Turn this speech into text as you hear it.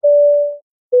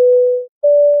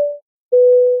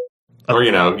Or,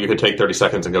 you could take 30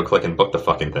 seconds and go click and book the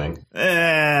fucking thing.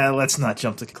 Let's not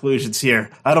jump to conclusions here.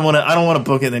 I don't want to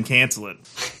book it and then cancel it.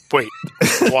 Wait,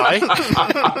 why?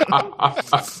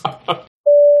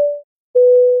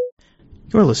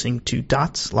 You're listening to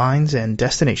Dots, Lines, and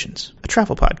Destinations, a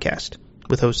travel podcast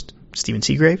with hosts Stephen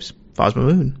Seagraves, Fosma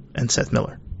Moon, and Seth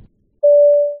Miller.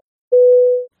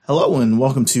 Hello and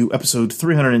welcome to episode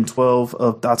 312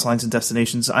 of Dots, Lines, and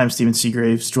Destinations. I'm Stephen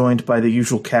Seagraves, joined by the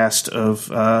usual cast of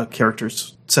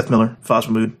characters, Seth Miller, Fosma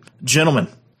Moon. Gentlemen,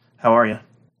 how are you?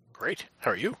 Great.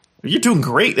 How are you? You're doing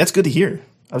great. That's good to hear.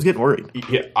 I was getting worried.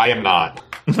 Yeah, I am not.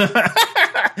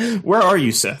 Where are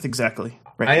you, Seth, exactly?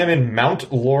 Right. I am in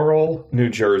Mount Laurel, New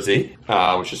Jersey,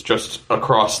 which is just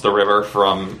across the river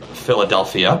from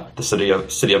Philadelphia, the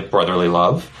city of brotherly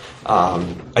love.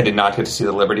 I did not get to see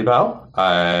the Liberty Bell.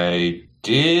 I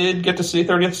did get to see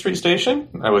 30th Street Station.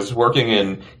 I was working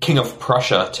in King of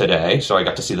Prussia today, so I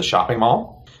got to see the shopping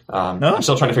mall. I'm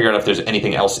still trying to figure out if there's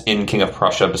anything else in King of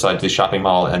Prussia besides the shopping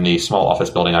mall and the small office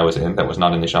building I was in that was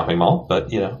not in the shopping mall.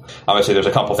 But, obviously there's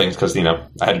a couple things because,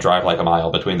 I had to drive like a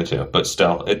mile between the two. But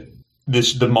still,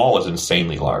 the mall is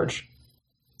insanely large.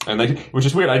 And which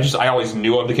is weird. I always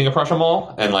knew of the King of Prussia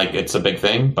Mall, and it's a big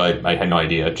thing, but I had no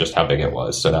idea just how big it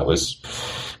was. So that was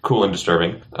cool and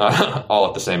disturbing, all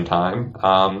at the same time.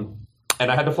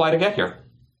 And I had to fly to get here.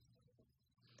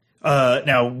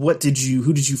 Now, who did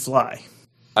you fly?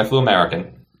 I flew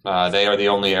American. They are the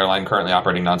only airline currently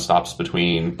operating nonstops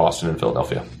between Boston and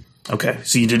Philadelphia. Okay,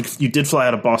 so you did fly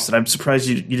out of Boston. I'm surprised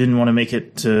you didn't want to make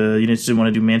it to. You didn't want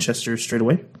to do Manchester straight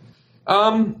away.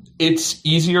 It's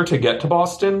easier to get to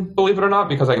Boston, believe it or not,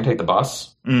 because I can take the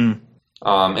bus. And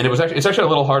it's actually a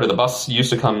little harder. The bus used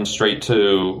to come straight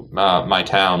to my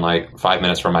town, like 5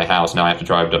 minutes from my house. Now I have to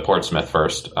drive to Portsmouth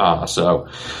first. So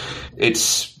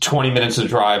it's 20 minutes to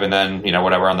drive and then,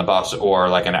 whatever on the bus, or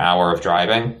like an hour of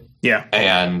driving. Yeah.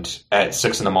 And at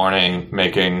 6 a.m,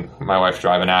 making my wife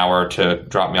drive an hour to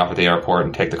drop me off at the airport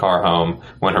and take the car home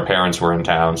when her parents were in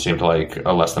town seemed like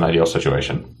a less than ideal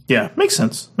situation. Yeah, makes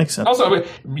sense. Also,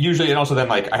 usually, and also then,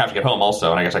 I have to get home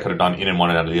also, and I guess I could have done in and one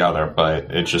and out of the other,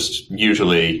 but it's just,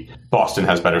 usually, Boston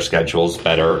has better schedules,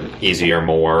 better, easier,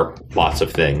 more, lots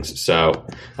of things. So,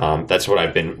 that's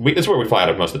what that's where we fly out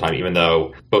of most of the time, even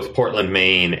though both Portland,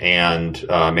 Maine, and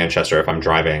Manchester, if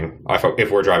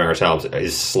we're driving ourselves,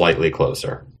 is slightly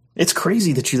closer. It's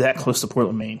crazy that you're that close to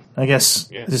Portland, Maine. I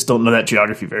guess I just don't know that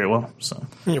geography very well. So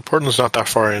Portland's not that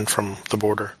far in from the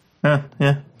border. Yeah.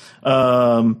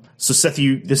 So Seth,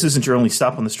 this isn't your only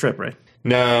stop on this trip, right?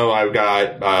 No, I've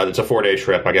got it's a 4-day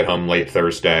trip. I get home late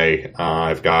Thursday.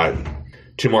 I've got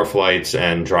 2 more flights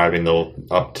and driving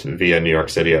via New York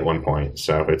City at one point.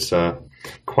 So it's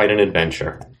quite an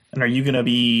adventure. And are you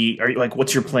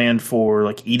what's your plan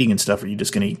for eating and stuff? Are you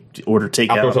just going to order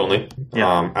takeout? Outdoors only.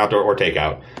 Yeah. Outdoor or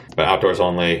takeout, but outdoors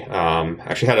only.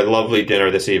 Actually had a lovely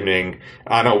dinner this evening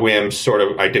on a whim.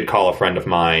 I did call a friend of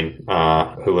mine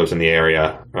who lives in the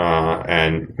area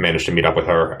and managed to meet up with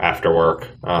her after work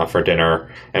for dinner.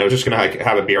 And I was just going to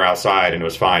have a beer outside, and it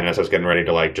was fine. And as I was getting ready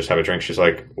to just have a drink, she's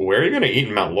like, "Where are you going to eat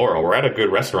in Mount Laurel? We're at a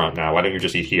good restaurant now. Why don't you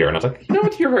just eat here?" And I was like, "You know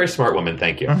what? You're a very smart woman.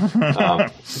 Thank you."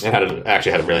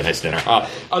 Actually had a really nice dinner.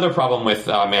 Other problem with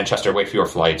Manchester, way fewer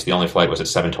flights. The only flight was at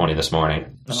 7:20 this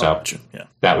morning. So yeah.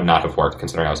 That would not have worked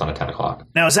considering I was on at 10 o'clock.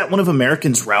 Now, is that one of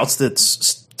American's routes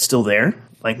that's still there?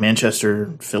 Like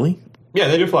Manchester, Philly? Yeah,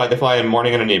 they do fly. They fly in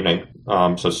morning and an evening.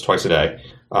 So it's twice a day,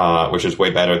 which is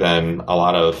way better than a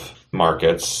lot of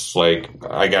markets.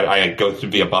 I go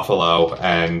via Buffalo,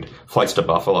 and flights to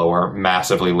Buffalo are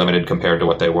massively limited compared to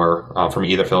what they were from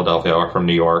either Philadelphia or from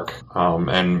New York.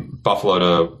 And Buffalo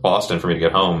to Boston for me to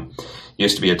get home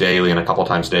used to be a daily and a couple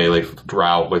times daily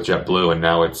route with JetBlue, and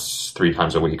now it's 3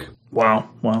 times a week. Wow.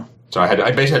 So I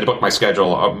basically had to book my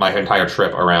schedule of my entire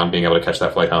trip around being able to catch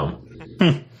that flight home.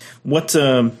 What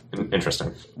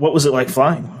interesting. What was it like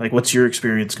flying? What's your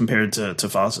experience compared to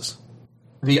Foz's?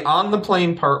 The on the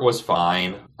plane part was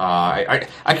fine. I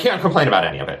can't complain about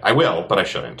any of it. I will, but I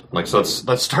shouldn't. So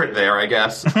let's start there, I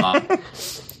guess.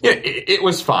 It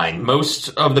was fine. Most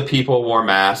of the people wore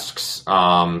masks.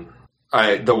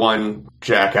 The one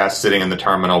jackass sitting in the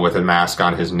terminal with a mask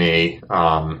on his knee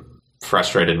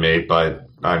frustrated me, but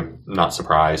I'm not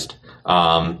surprised.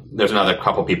 There's another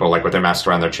couple people with their masks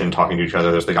around their chin talking to each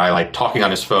other. There's the guy talking on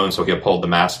his phone, so he pulled the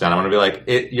mask down. I want to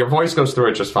be your voice goes through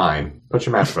it just fine. Put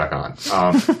your mask back on.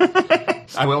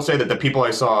 I will say that the people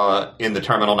I saw in the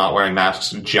terminal not wearing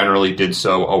masks generally did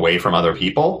so away from other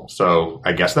people. So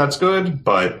I guess that's good,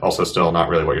 but also still not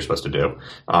really what you're supposed to do.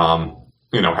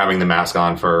 having the mask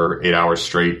on for 8 hours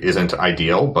straight isn't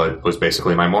ideal, but was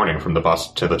basically my morning from the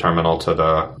bus to the terminal to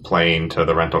the plane to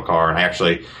the rental car. And I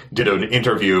actually did an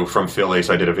interview from Philly,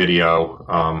 so I did a video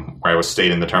where I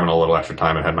stayed in the terminal a little extra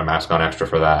time and had my mask on extra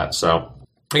for that. So,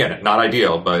 again, not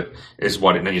ideal, but is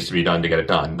what it needs to be done to get it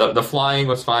done. The flying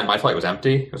was fine. My flight was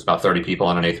empty. It was about 30 people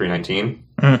on an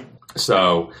A319.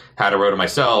 So, had a row to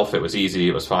myself. It was easy.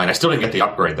 It was fine. I still didn't get the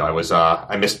upgrade, though.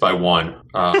 I missed by one.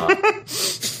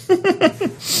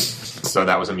 So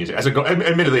that was amusing.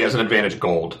 Admittedly, as an Advantage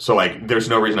Gold. So, there's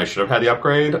no reason I should have had the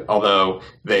upgrade, although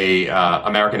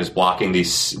American is blocking the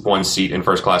one seat in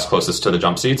first class closest to the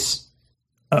jump seats.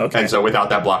 Oh, okay. And so without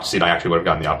that blocked seat, I actually would have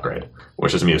gotten the upgrade,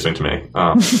 which is amusing to me.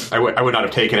 I would not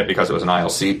have taken it because it was an aisle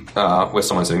seat with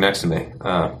someone sitting next to me.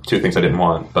 Two things I didn't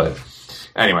want. But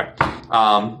anyway,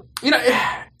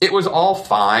 it was all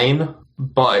fine,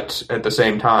 but at the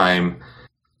same time,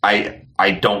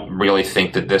 I don't really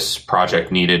think that this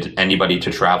project needed anybody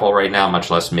to travel right now,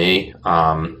 much less me.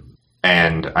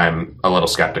 And I'm a little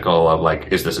skeptical of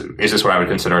is this what I would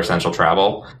consider essential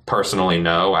travel? Personally,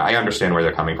 no. I understand where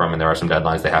they're coming from, and there are some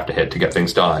deadlines they have to hit to get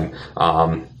things done.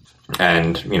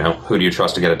 And who do you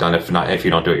trust to get it done if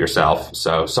you don't do it yourself?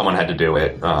 So someone had to do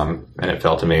it, and it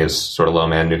fell to me as sort of low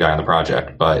man, new guy on the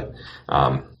project. But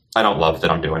I don't love that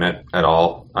I'm doing it at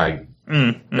all.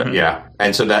 Yeah,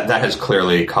 and so that has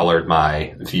clearly colored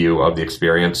my view of the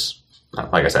experience.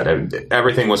 Like I said,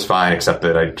 everything was fine except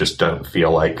that I just don't feel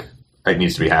like it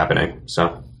needs to be happening.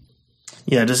 So,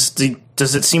 yeah.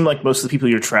 Does it seem like most of the people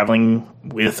you're traveling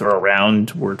with or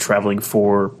around were traveling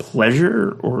for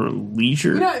pleasure or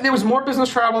leisure? There was more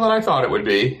business travel than I thought it would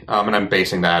be, and I'm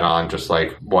basing that on just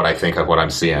what I think of what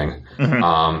I'm seeing,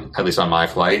 at least on my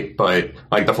flight. But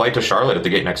the flight to Charlotte at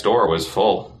the gate next door was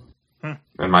full.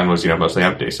 And mine was, mostly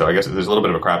empty. So I guess there's a little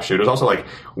bit of a crapshoot. It was also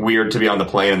weird to be on the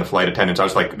plane and the flight attendants. I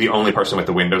was the only person with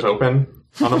the windows open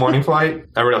on the morning flight.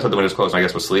 Everybody else had the windows closed and I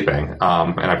guess was sleeping. And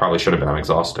I probably should have been. I'm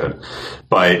exhausted.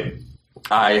 But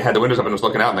I had the windows open and was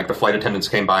looking out, and the flight attendants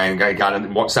came by and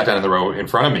sat down in the row in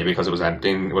front of me because it was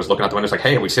empty, and was looking out the windows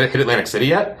hey, have we hit Atlantic City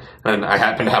yet? And I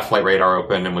happened to have Flight Radar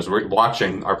open and was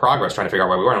watching our progress, trying to figure out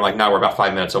where we were. And I'm no, we're about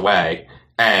 5 minutes away.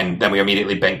 And then we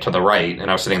immediately banked to the right,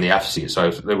 and I was sitting in the F seat. So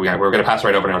we were going to pass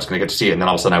right over, and I was going to get to see it. And then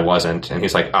all of a sudden I wasn't. And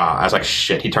he's I was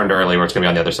shit, he turned early, it's going to be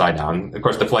on the other side now. And of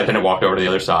course the flight attendant walked over to the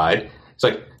other side. It's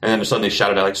and then suddenly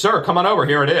shouted out, sir, come on over,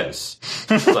 here it is.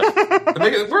 We're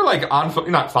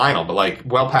on, not final, but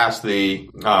well past the,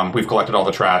 we've collected all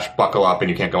the trash, buckle up,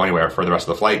 and you can't go anywhere for the rest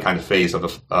of the flight kind of phase of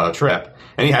the trip.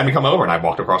 And he had me come over, and I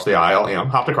walked across the aisle,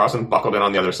 hopped across and buckled in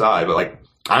on the other side. But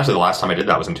honestly, the last time I did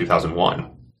that was in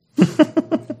 2001.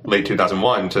 Late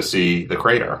 2001 to see the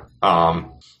crater. And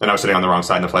I was sitting on the wrong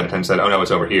side, and the flight attendant said, oh no, it's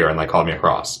over here, and called me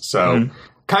across. So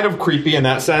kind of creepy in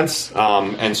that sense,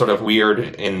 and sort of weird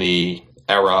in the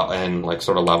era and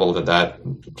sort of level that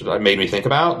made me think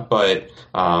about. But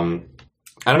I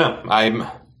don't know.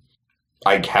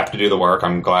 I have to do the work.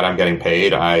 I'm glad I'm getting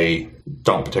paid. I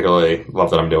don't particularly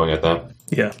love that I'm doing it, though.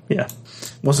 Yeah.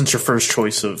 Wasn't your first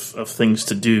choice of things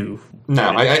to do.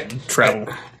 No, I travel.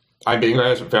 I'm being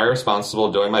very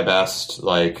responsible, doing my best.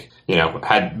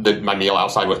 Had my meal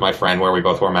outside with my friend where we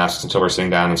both wore masks until we're sitting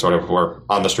down and sort of were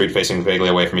on the street facing vaguely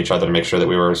away from each other to make sure that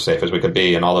we were as safe as we could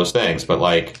be and all those things. But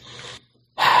I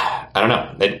don't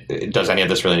know. Does any of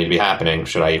this really need to be happening?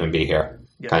 Should I even be here?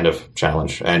 Yeah. Kind of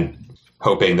challenge. And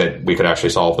hoping that we could actually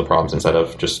solve the problems instead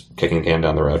of just kicking the can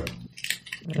down the road.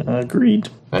 Agreed.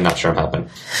 I'm not sure I'm helping.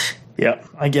 Yeah,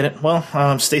 I get it. Well,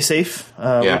 stay safe.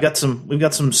 Yeah. We've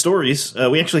got some stories.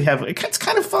 We actually have, it's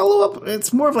kind of follow up.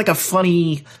 It's more of a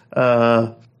funny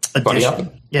addition. Funny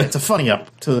up? Yeah, it's a funny up.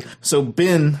 So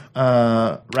Ben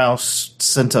Rouse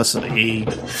sent us a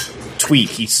tweet.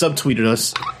 He subtweeted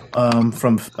us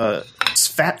from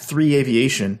Fat3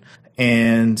 Aviation,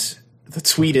 and the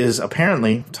tweet is,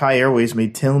 apparently Thai Airways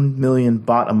made 10 million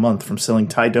baht a month from selling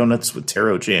Thai donuts with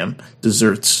taro jam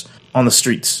desserts on the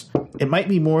streets. It might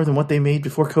be more than what they made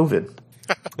before COVID.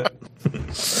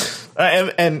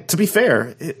 And to be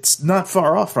fair, it's not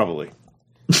far off, probably.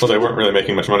 Well, they weren't really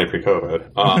making much money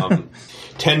pre-COVID.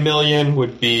 10 million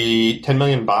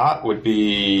baht would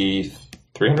be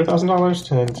 $300,000.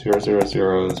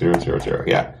 10,000,000.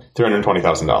 Yeah,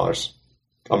 $320,000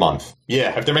 a month.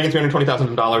 Yeah, if they're making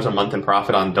 $320,000 a month in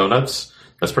profit on donuts,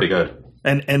 that's pretty good.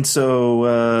 And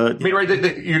so right?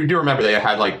 You do remember they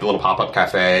had the little pop-up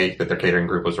cafe that their catering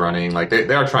group was running.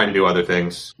 They are trying to do other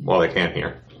things while they can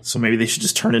here. So maybe they should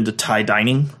just turn into Thai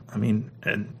dining. I mean,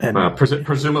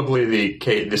 presumably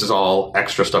this is all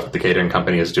extra stuff that the catering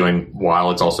company is doing while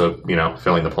it's also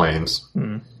filling the planes.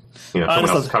 Someone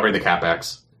else is covering the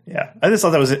capex. Yeah, I just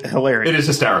thought that was hilarious. It is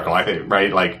hysterical, I think,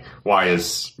 right? Like, why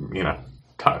is,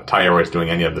 Thai Airways doing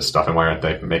any of this stuff, and why aren't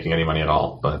they making any money at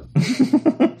all? But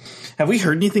have we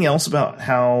heard anything else about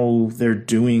how they're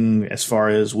doing as far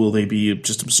as will they be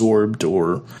just absorbed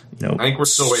or, I think we're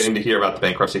still waiting to hear about the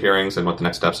bankruptcy hearings and what the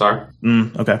next steps are.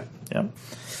 Okay, yeah.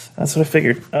 That's what I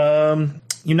figured.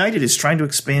 United is trying to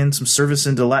expand some service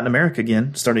into Latin America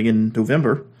again, starting in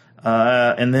November,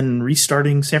 and then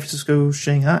restarting San Francisco,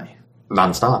 Shanghai.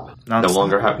 Nonstop.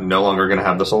 No longer going to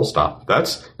have the Seoul stop.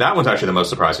 That one's actually the most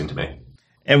surprising to me.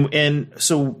 And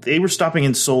so they were stopping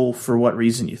in Seoul for what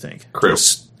reason, you think? Crew.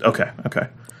 Okay.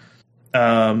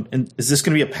 And is this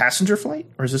going to be a passenger flight,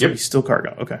 or is this going to be still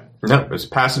cargo? Okay. No, it's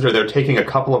passenger. They're taking a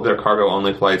couple of their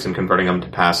cargo-only flights and converting them to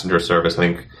passenger service. I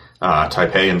think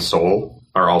Taipei and Seoul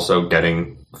are also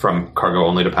getting from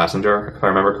cargo-only to passenger, if I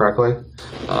remember correctly.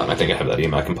 I think I have that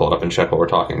email. I can pull it up and check while we're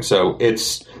talking. So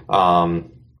it's...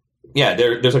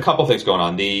 there's a couple things going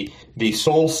on. The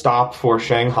Seoul stop for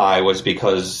Shanghai was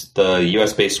because the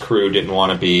U.S.-based crew didn't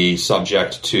want to be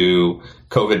subject to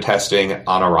COVID testing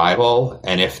on arrival,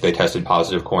 and if they tested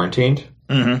positive, quarantined.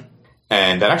 Mm-hmm.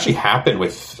 And that actually happened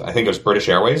with, I think it was British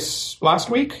Airways last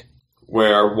week,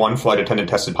 where one flight attendant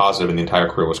tested positive and the entire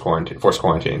crew was forced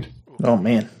quarantined. Oh,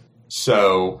 man.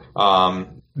 So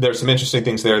there's some interesting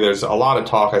things there. There's a lot of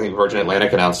talk. I think Virgin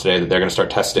Atlantic announced today that they're going to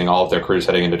start testing all of their crews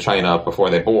heading into China before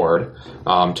they board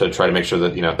to try to make sure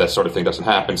that, that sort of thing doesn't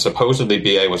happen. Supposedly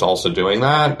BA was also doing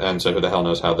that, and so who the hell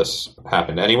knows how this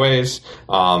happened anyways.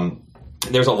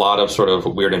 There's a lot of sort of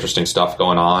weird, interesting stuff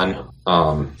going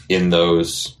on in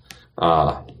those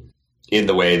in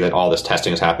the way that all this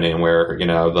testing is happening, and where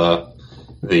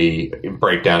the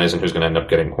breakdown isn't who's going to end up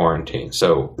getting quarantined.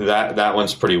 So that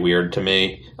one's pretty weird to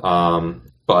me.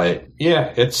 But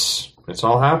yeah, it's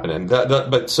all happening.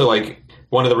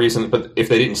 One of the reasons, but if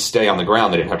they didn't stay on the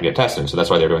ground, they didn't have to get tested. So that's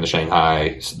why they're doing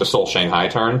the Seoul Shanghai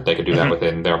turn. They could do that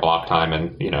within their block time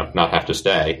and not have to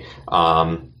stay.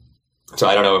 So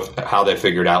I don't know how they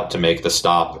figured out to make the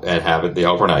stop and have it the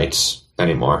overnights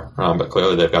anymore. But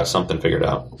clearly they've got something figured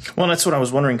out. Well, that's what I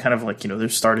was wondering, kind of like, they're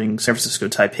starting San Francisco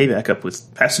Taipei back up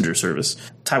with passenger service.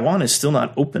 Taiwan is still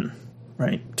not open,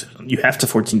 right? You have to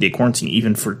 14-day quarantine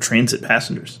even for transit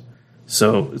passengers.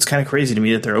 So it's kind of crazy to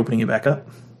me that they're opening it back up.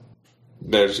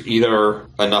 There's either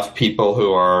enough people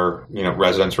who are,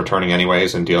 residents returning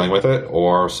anyways and dealing with it,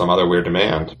 or some other weird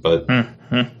demand. But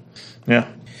yeah.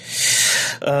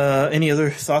 Any other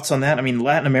thoughts on that? I mean,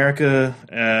 Latin America,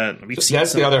 we've seen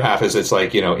that's the other half is it's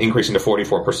like, increasing to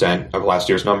 44% of last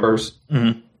year's numbers,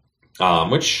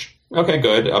 which, okay,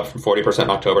 good, up from 40% in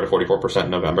October to 44%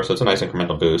 in November. So it's a nice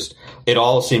incremental boost. It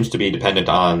all seems to be dependent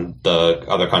on the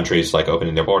other countries like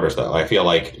opening their borders, though. I feel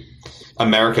like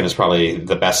American is probably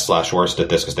the best/worst at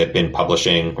this because they've been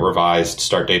publishing revised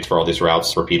start dates for all these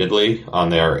routes repeatedly on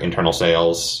their internal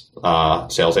sales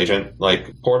agent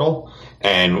portal.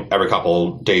 And every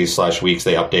couple days/weeks,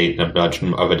 they update a bunch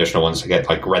of additional ones to get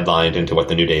redlined into what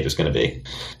the new date is going to be.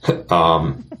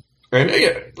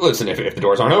 And listen, if the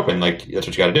doors aren't open, that's what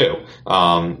you got to do.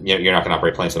 You're not going to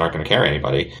operate planes that aren't going to carry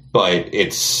anybody. But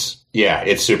it's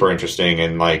super interesting.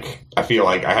 And I feel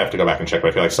like I have to go back and check, but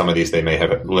I feel like some of these they may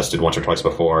have listed once or twice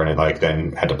before, and it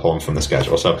then had to pull them from the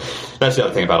schedule. So that's the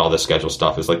other thing about all this schedule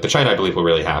stuff is the China, I believe, will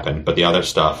really happen, but the other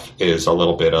stuff is a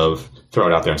little bit of throw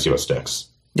it out there and see what sticks.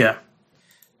 Yeah.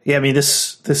 Yeah, I mean,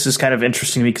 this is kind of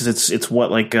interesting to me because it's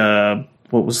what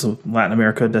what was the Latin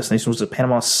America destination? Was it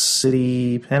Panama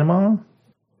City, Panama?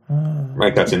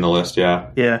 Right, that's in the list, yeah.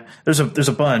 Yeah, there's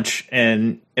a bunch,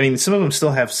 and I mean, some of them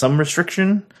still have some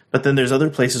restriction, but then there's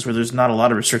other places where there's not a lot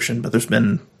of restriction, but there's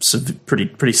been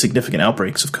pretty significant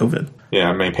outbreaks of COVID. Yeah,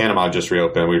 I mean, Panama just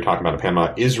reopened. We were talking about it.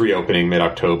 Panama is reopening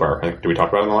mid-October. Did we talk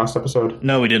about it in the last episode?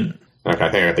 No, we didn't. Okay, I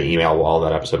think I got the email while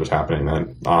that episode was happening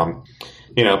then.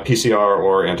 PCR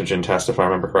or antigen test, if I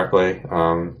remember correctly.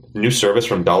 New service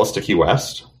from Dulles to Key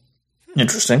West.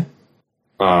 Interesting.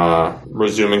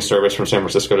 Resuming service from San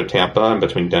Francisco to Tampa and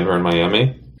between Denver and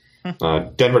Miami.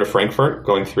 Denver to Frankfurt,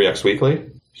 going 3x weekly.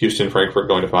 Houston, Frankfurt,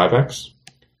 going to 5x.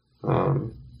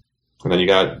 And then you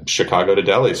got Chicago to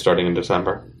Delhi starting in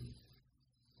December.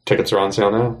 Tickets are on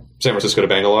sale now. San Francisco to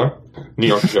Bangalore. New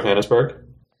York to Johannesburg.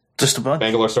 Just a bunch.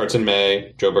 Bangalore starts in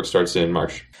May. Joburg starts in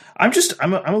March. I'm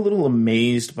a little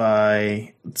amazed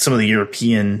by some of the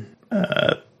European,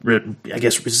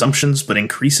 resumptions, but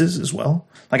increases as well.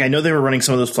 I know they were running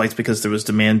some of those flights because there was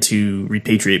demand to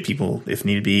repatriate people if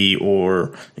need be,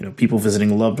 or people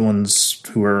visiting loved ones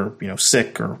who are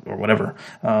sick or whatever.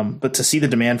 But to see the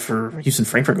demand for Houston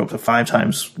Frankfurt go up to 5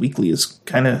 times weekly is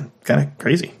kind of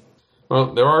crazy.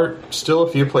 Well, there are still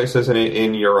a few places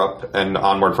in Europe and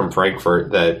onward from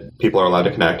Frankfurt that people are allowed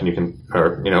to connect, and you can,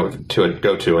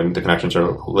 go to, and the connections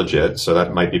are legit. So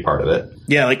that might be part of it.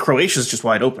 Yeah, like Croatia's just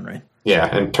wide open, right? Yeah,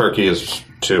 and Turkey is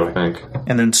too, I think.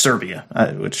 And then Serbia,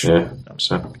 which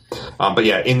So, but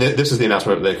yeah, this is the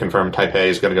announcement. They confirmed Taipei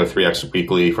is going to go 3x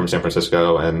weekly from San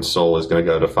Francisco, and Seoul is going to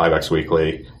go to 5x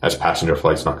weekly as passenger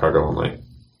flights, not cargo only.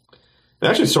 And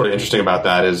actually, sort of interesting about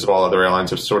that is while other airlines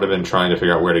have sort of been trying to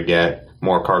figure out where to get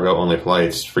more cargo-only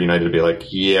flights, for United to be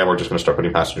like, yeah, we're just going to start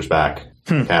putting passengers back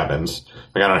in cabins.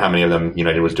 Like, I don't know how many of them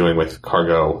United was doing with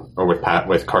cargo or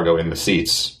with cargo in the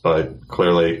seats, but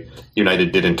clearly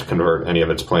United didn't convert any of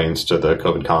its planes to the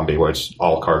COVID Combi, where it's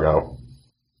all cargo.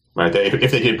 Right? If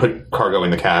they did put cargo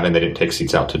in the cabin, they didn't take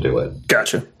seats out to do it.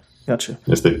 Gotcha.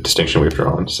 Is the distinction we've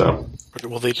drawn. So,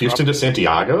 Houston to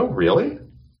Santiago, really?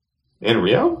 In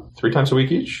Rio? 3 times a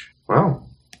week each? Wow.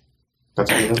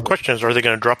 The question is, are they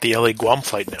going to drop the LA Guam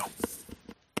flight now?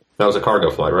 That was a cargo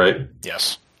flight, right?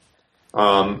 Yes.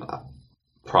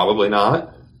 Probably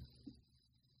not.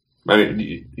 I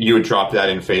mean, you would drop that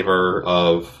in favor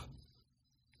of...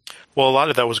 Well, a lot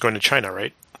of that was going to China,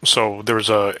 right? So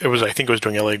I think it was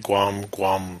doing LA,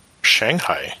 Guam,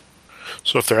 Shanghai.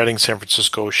 So if they're adding San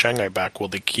Francisco, Shanghai back, will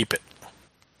they keep it?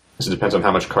 It depends on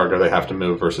how much cargo they have to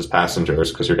move versus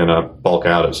passengers, because you're going to bulk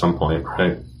out at some point,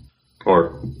 right?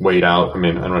 Or wait out. I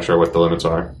mean, I'm not sure what the limits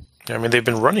are. I mean, they've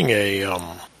been running a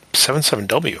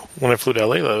 77W. When I flew to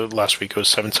LA last week, it was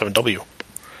 77W.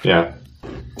 Yeah.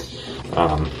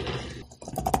 I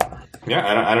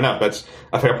don't know. That's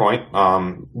a fair point.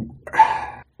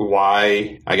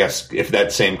 Why, I guess, if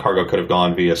that same cargo could have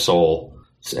gone via Seoul,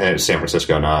 San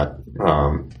Francisco, not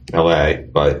LA,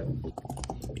 but...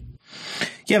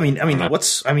 Yeah,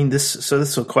 this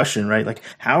is a question, right? Like,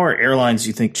 how are airlines,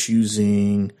 you think,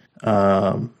 choosing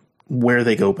where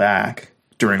they go back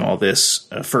during all this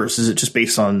first? Is it just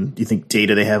based on, do you think,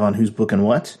 data they have on who's booking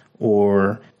what?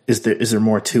 Or is there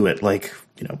more to it, like,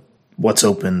 what's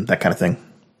open, that kind of thing?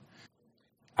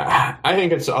 I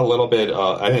think it's a little bit,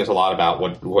 I think it's a lot about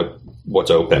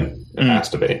what's open. It has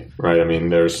to be, right? I mean,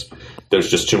 there's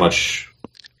just too much,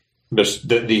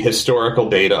 the historical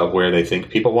data of where they think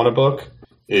people want to book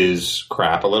is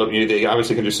crap. They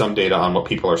obviously can do some data on what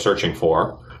people are searching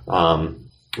for,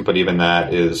 but even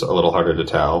that is a little harder to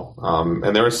tell.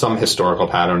 And there are some historical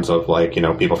patterns of, like,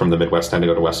 people from the Midwest tend to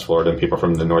go to West Florida and people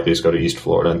from the Northeast go to East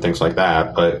Florida and things like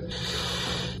that. But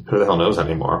who the hell knows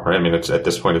anymore, right? I mean, at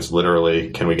this point, it's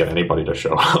literally, can we get anybody to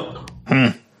show up?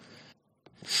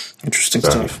 Interesting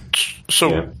stuff. So,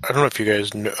 yeah. I don't know if you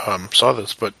guys saw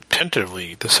this, but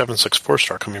tentatively, the 764s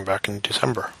start coming back in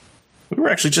December. We were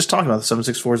actually just talking about the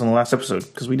 764s on the last episode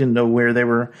because we didn't know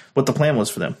what the plan was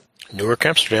for them. Newark,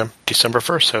 Amsterdam, December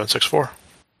 1st, 764.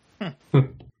 And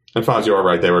Foz, you are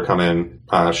right. They were coming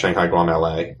Shanghai, Guam,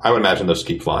 LA. I would imagine those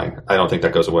keep flying. I don't think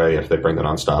that goes away if they bring the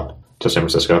nonstop to San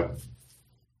Francisco.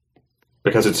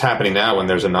 Because it's happening now when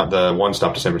there's the one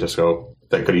stop to San Francisco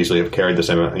that could easily have carried the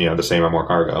same or more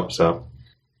cargo. So,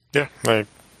 yeah,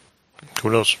 who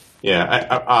knows? Yeah,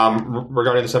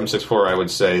 regarding the 764, I would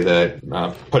say that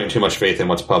putting too much faith in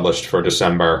what's published for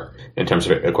December in terms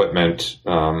of equipment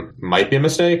might be a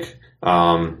mistake.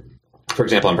 For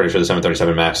example, I'm pretty sure the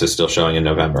 737 MAX is still showing in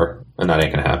November, and that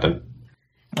ain't going to happen.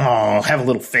 Oh, have a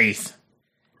little faith.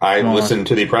 I listened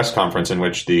to the press conference in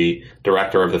which the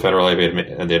director of the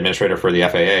the administrator for the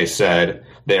FAA said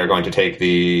they are going to take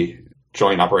the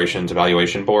Joint Operations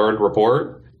Evaluation Board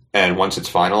report, and once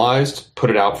it's finalized, put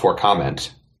it out for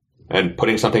comment. And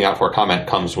putting something out for comment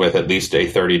comes with at least a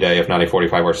 30-day, if not a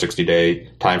 45 or 60-day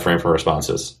time frame for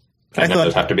responses. And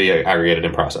those have to be aggregated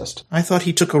and processed. I thought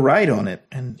he took a ride on it.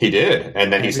 And he did.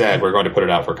 And then he said, we're going to put it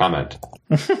out for comment.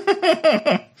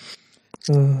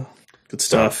 Good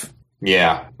stuff.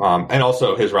 Yeah. And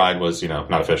also his ride was,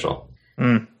 not official.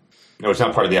 It was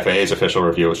not part of the FAA's official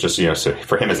review. It was just,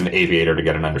 for him as an aviator to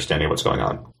get an understanding of what's going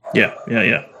on.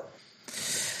 Yeah.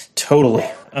 Totally.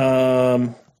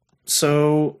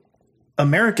 So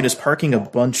American is parking a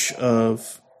bunch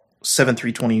of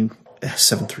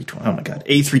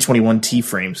A321T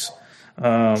frames.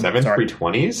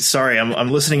 737s? Sorry,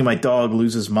 I'm listening to my dog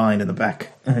lose his mind in the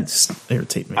back. It just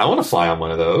irritates me. I want to fly on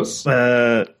one of those.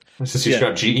 Since you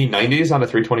got GE90s on a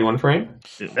 321 frame?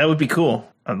 That would be cool.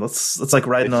 Let's like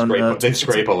riding on. They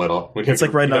scrape a little. It's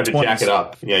like riding on 20s. Jack it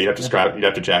up. Yeah, you'd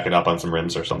have to jack it up on some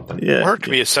rims or something. Yeah, or it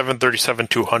could be a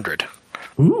 737-200.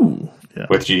 Ooh, yeah.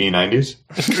 With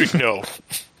GE90s? No.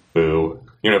 Boo.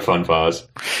 You're no fun, Foz.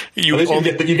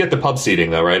 You get the pub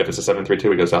seating though, right? If it's a 732,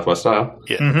 we go Southwest style.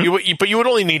 Yeah, mm-hmm. But you would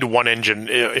only need one engine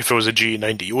if it was a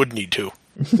GE90. You wouldn't need two.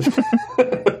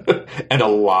 And a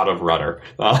lot of rudder.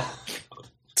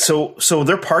 So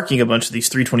they're parking a bunch of these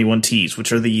 321Ts,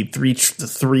 which are the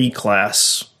three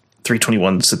class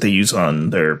 321s that they use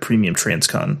on their premium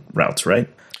Transcon routes, right?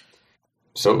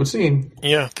 So it would seem.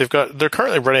 Yeah, they're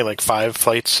currently running like 5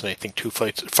 flights, and I think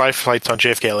 5 flights on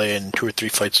JFK LA and 2 or 3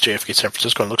 flights JFK San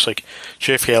Francisco. And it looks like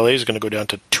JFK LA is going to go down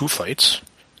to 2 flights,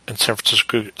 and San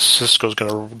Francisco is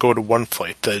going to go to 1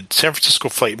 flight. The San Francisco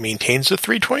flight maintains the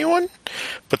 321,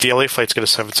 but the LA flight's got a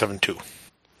 772.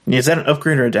 Yeah, is that an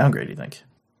upgrade or a downgrade, you think?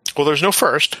 Well, there's no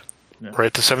first,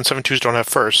 right? The 772s don't have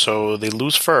first, so they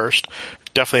lose first.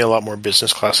 Definitely a lot more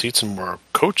business class seats and more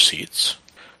coach seats.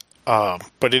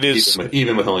 But it is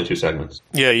even with only 2 segments.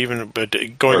 Yeah, even but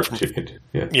going from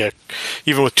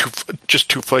even with just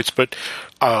 2 flights. But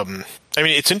I mean,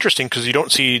 it's interesting because you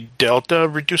don't see Delta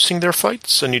reducing their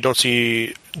flights, and you don't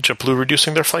see JetBlue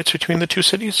reducing their flights between the 2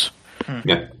 cities.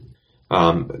 Yeah,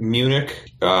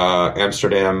 Munich,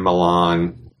 Amsterdam,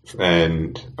 Milan,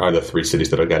 and are the 3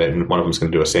 cities that'll get it, and one of them is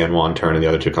going to do a San Juan turn, and the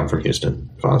other 2 come from Houston.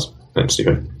 Foz and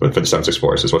Stephen for the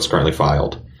 764s is what's currently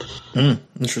filed.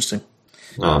 Interesting.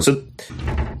 So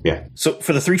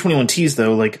for the 321Ts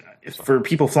though, like for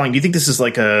people flying, do you think this is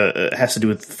like has to do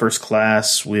with first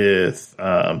class, with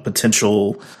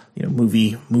potential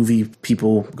movie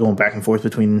people going back and forth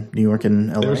between New York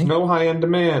and LA? There's no high end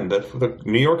demand.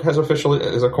 New York has officially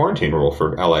is a quarantine rule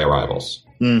for LA arrivals.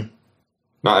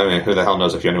 I mean, who the hell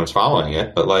knows if anyone's following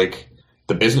it? But like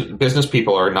the business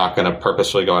people are not going to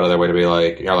purposely go out of their way to be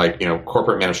like,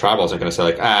 corporate managed travel isn't going to say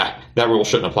like, that rule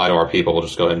shouldn't apply to our people. We'll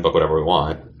just go ahead and book whatever we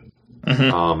want.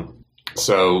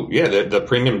 So yeah, the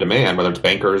premium demand, whether it's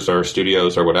bankers or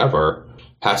studios or whatever,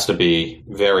 has to be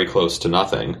very close to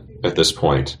nothing at this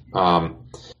point.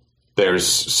 There's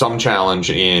some challenge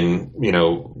in,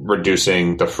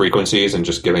 reducing the frequencies and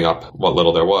just giving up what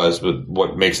little there was. But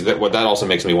what that also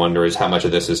makes me wonder is how much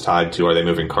of this is tied to, are they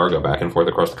moving cargo back and forth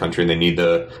across the country and they need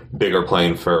the bigger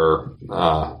plane for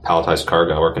palletized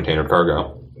cargo or containered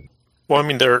cargo? Well, I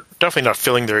mean, they're definitely not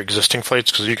filling their existing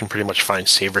flights because you can pretty much find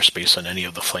saver space on any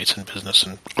of the flights in business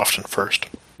and often first.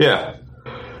 Yeah.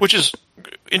 Which is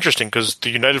interesting because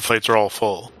the United flights are all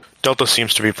full. Delta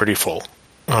seems to be pretty full.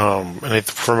 And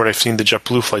from what I've seen, the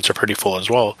JetBlue flights are pretty full as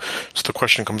well. So the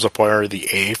question comes up, why are the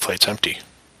AA flights empty?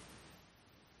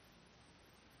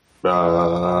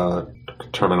 Terminal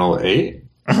 8?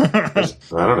 I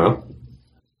don't know.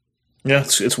 Yeah,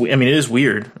 I mean, it is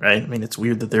weird, right? I mean, it's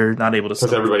weird that they're not able to.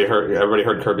 Because everybody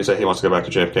heard Kirby say he wants to go back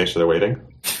to JFK, so they're waiting.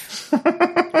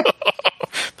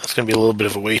 That's going to be a little bit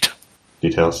of a wait.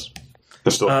 Details.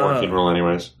 There's still a quarantine rule,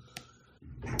 anyways.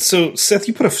 So, Seth,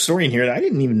 you put a story in here that I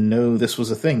didn't even know this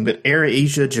was a thing, but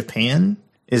AirAsia Japan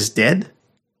is dead?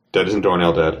 Dead isn't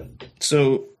Dornell dead.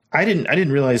 So, I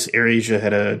didn't realize AirAsia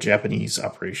had a Japanese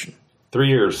operation. 3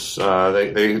 years.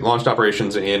 They launched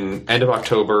operations in end of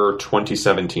October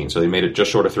 2017, so they made it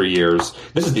just short of 3 years.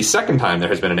 This is the second time there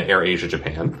has been an AirAsia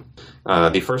Japan.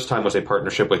 The first time was a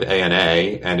partnership with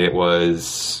ANA, and it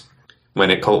was when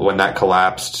that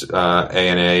collapsed,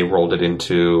 ANA rolled it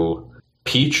into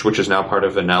Peach, which is now part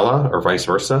of Vanilla, or vice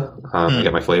versa. I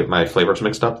get my flavors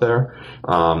mixed up there.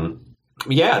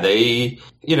 Yeah, they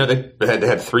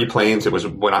had 3 planes. It was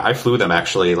when I flew them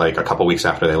actually like a couple weeks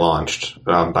after they launched.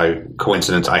 By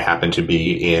coincidence, I happened to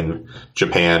be in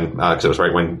Japan because it was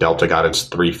right when Delta got its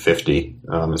 350.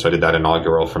 And so I did that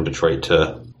inaugural from Detroit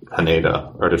to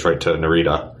Haneda, or Detroit to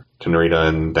Narita,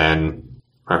 and then,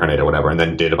 or Haneda, whatever, and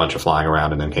then did a bunch of flying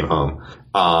around and then came home.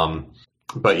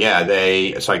 But yeah,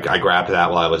 I grabbed that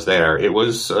while I was there. It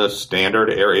was a standard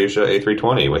AirAsia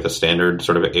A320 with a standard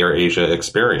sort of AirAsia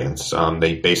experience.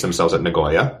 They based themselves at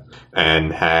Nagoya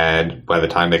and had, by the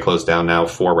time they closed down now,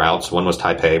 4 routes. One was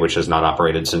Taipei, which has not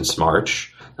operated since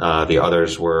March. The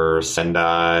others were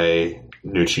Sendai,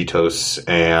 New Chitos,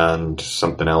 and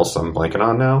something else I'm blanking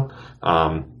on now.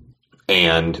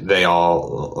 And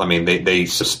they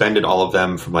suspended all of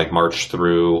them from like March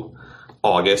through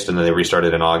August, and then they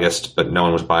restarted in August, but no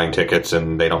one was buying tickets,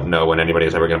 and they don't know when anybody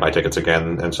is ever going to buy tickets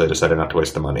again, and so they decided not to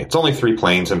waste the money. It's only 3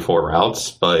 planes and 4 routes,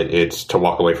 but it's to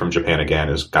walk away from Japan again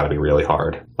has got to be really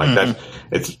hard. Like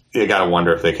you got to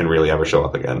wonder if they can really ever show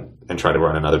up again and try to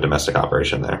run another domestic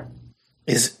operation there.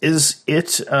 Is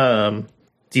it? Do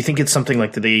you think it's something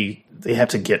like that they have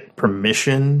to get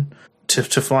permission to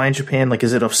fly in Japan? Like,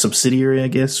 is it a subsidiary, I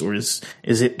guess, or is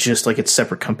it just like it's a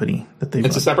separate company that they?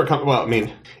 It's a separate company. Well, I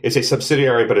mean, it's a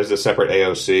subsidiary, but it's a separate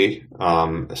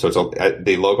AOC. So it's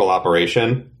the local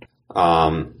operation.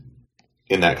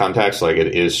 In that context, like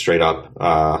it is straight up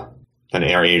an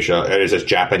AirAsia. It is a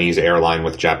Japanese airline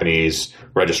with Japanese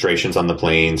registrations on the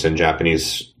planes and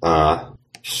Japanese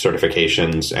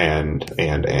certifications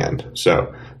and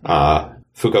so.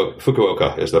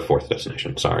 Fukuoka is the fourth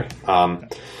destination. Sorry.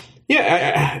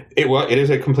 It is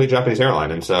a complete Japanese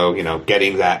airline, and so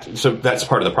getting that. So that's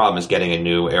part of the problem, is getting a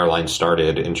new airline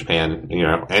started in Japan.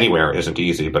 Anywhere isn't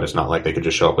easy, but it's not like they could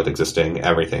just show up with existing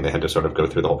everything. They had to sort of go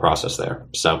through the whole process there.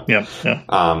 So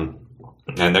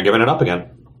and they're giving it up again.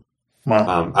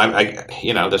 Wow.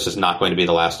 This is not going to be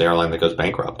the last airline that goes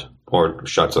bankrupt or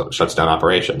shuts down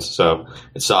operations. So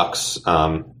it sucks.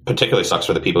 Particularly sucks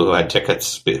for the people who had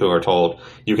tickets who are told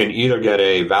you can either get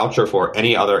a voucher for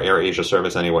any other AirAsia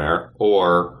service anywhere,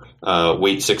 or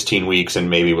wait 16 weeks and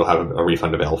maybe we'll have a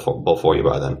refund available for you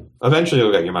by then. Eventually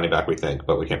you'll get your money back, we think,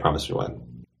 but we can't promise you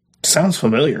when. Sounds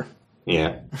familiar.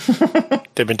 Yeah.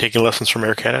 They've been taking lessons from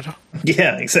Air Canada?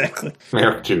 Yeah, exactly.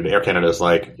 Air Canada is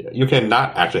like, you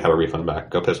cannot actually have a refund back.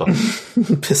 Go piss off.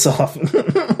 Piss off.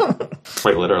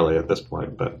 Quite literally at this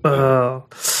point. But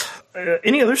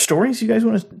any other stories you guys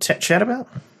want to chat about?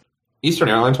 Eastern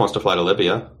Airlines wants to fly to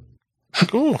Libya.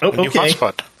 Ooh, a new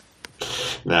hotspot.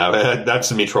 No,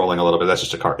 that's me trolling a little bit. That's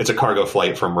just it's a cargo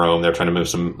flight from Rome. They're trying to move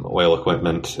some oil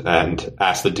equipment and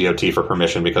ask the DOT for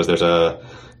permission because there's a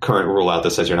current rule out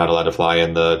that says you're not allowed to fly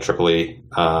in the Tripoli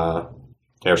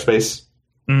airspace.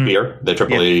 FIR, the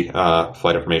Tripoli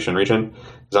Flight Information Region.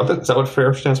 Is that what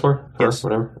FIR stands for? Yes.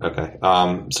 Whatever. Okay.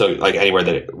 So like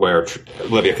anywhere where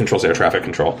Libya controls air traffic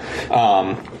control.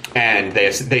 And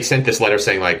they sent this letter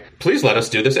saying like, please let us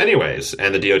do this anyways.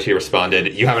 And the DOT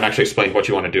responded, you haven't actually explained what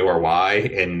you want to do or why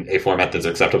in a format that's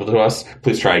acceptable to us.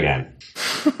 Please try again.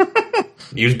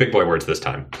 Use big boy words this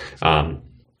time.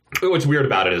 What's weird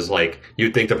about it is, like,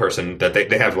 you'd think the person that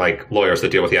they have, like, lawyers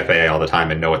that deal with the FAA all the time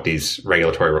and know what these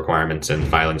regulatory requirements and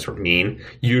filings mean.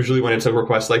 Usually when it's a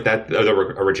request like that,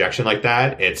 or a rejection like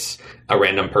that, it's a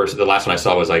random person. The last one I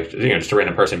saw was, like, just a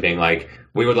random person being like,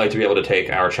 we would like to be able to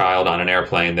take our child on an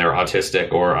airplane. They're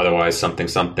autistic or otherwise something,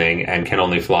 and can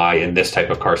only fly in this type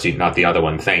of car seat, not the other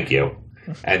one. Thank you.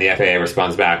 And the FAA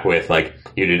responds back with, like,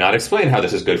 you do not explain how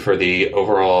this is good for the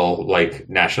overall, like,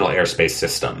 national airspace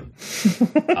system.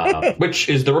 Which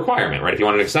is the requirement, right? If you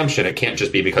want an exemption, it can't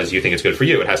just be because you think it's good for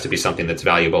you. It has to be something that's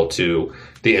valuable to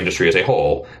the industry as a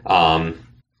whole,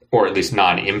 or at least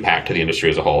non-impact to the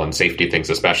industry as a whole. And safety things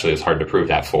especially is hard to prove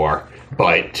that for.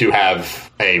 But to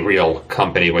have a real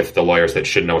company with the lawyers that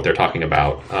should know what they're talking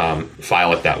about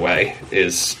file it that way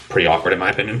is pretty awkward, in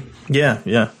my opinion.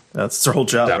 Yeah. That's their whole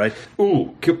job, right?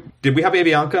 Ooh, did we have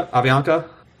Avianca?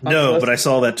 No, but I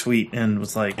saw that tweet and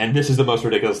was like... And this is the most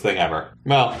ridiculous thing ever.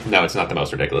 Well, no, it's not the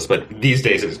most ridiculous, but these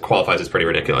days it qualifies as pretty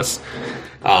ridiculous.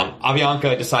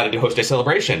 Avianca decided to host a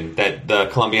celebration that the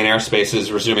Colombian airspace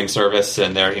is resuming service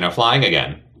and they're, flying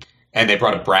again. And they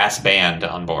brought a brass band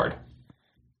on board.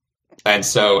 And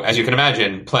so, as you can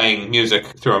imagine, playing music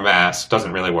through a mask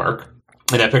doesn't really work.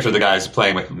 And that picture of the guys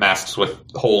playing with masks with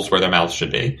holes where their mouths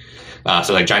should be.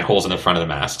 So like giant holes in the front of the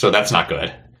mask. So that's not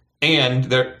good. And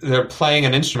they're playing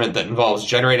an instrument that involves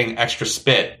generating extra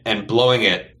spit and blowing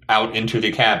it out into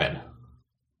the cabin.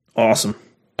 Awesome.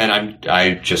 And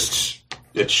it's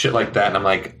shit like that. And I'm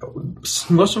like,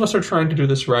 most of us are trying to do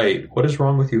this right. What is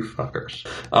wrong with you fuckers?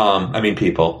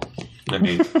 People.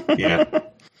 Yeah.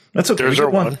 That's okay. There's our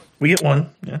one. We get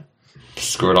one. Yeah.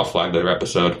 Screw it, I'll flag their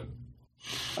episode.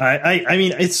 I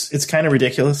mean, it's kind of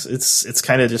ridiculous. It's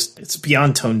kind of just, it's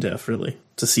beyond tone deaf, really,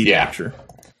 to see the picture.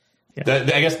 Yeah.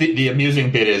 I guess the amusing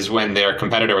bit is when their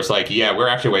competitor was like, yeah, we're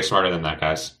actually way smarter than that,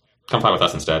 guys. Come fly with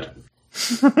us instead.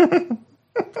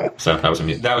 So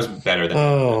that was better than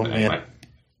anyway. Man.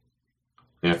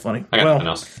 Yeah. Funny. I got nothing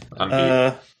else.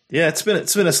 Yeah, it's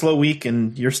been a slow week,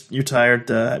 and you're tired.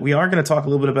 We are going to talk a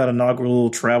little bit about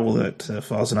inaugural travel that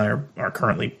Foz and I are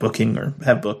currently booking or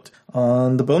have booked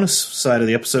on the bonus side of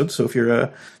the episode. So if you're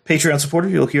a Patreon supporter,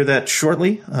 you'll hear that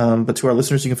shortly. But to our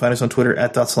listeners, you can find us on Twitter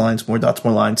at @dotslines,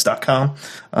 moredotmorelines.com.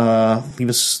 Leave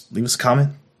us a comment,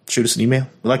 shoot us an email.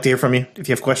 We'd like to hear from you. If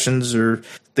you have questions or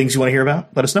things you want to hear about,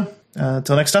 let us know.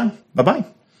 Until next time, bye bye.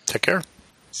 Take care.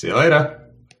 See you later.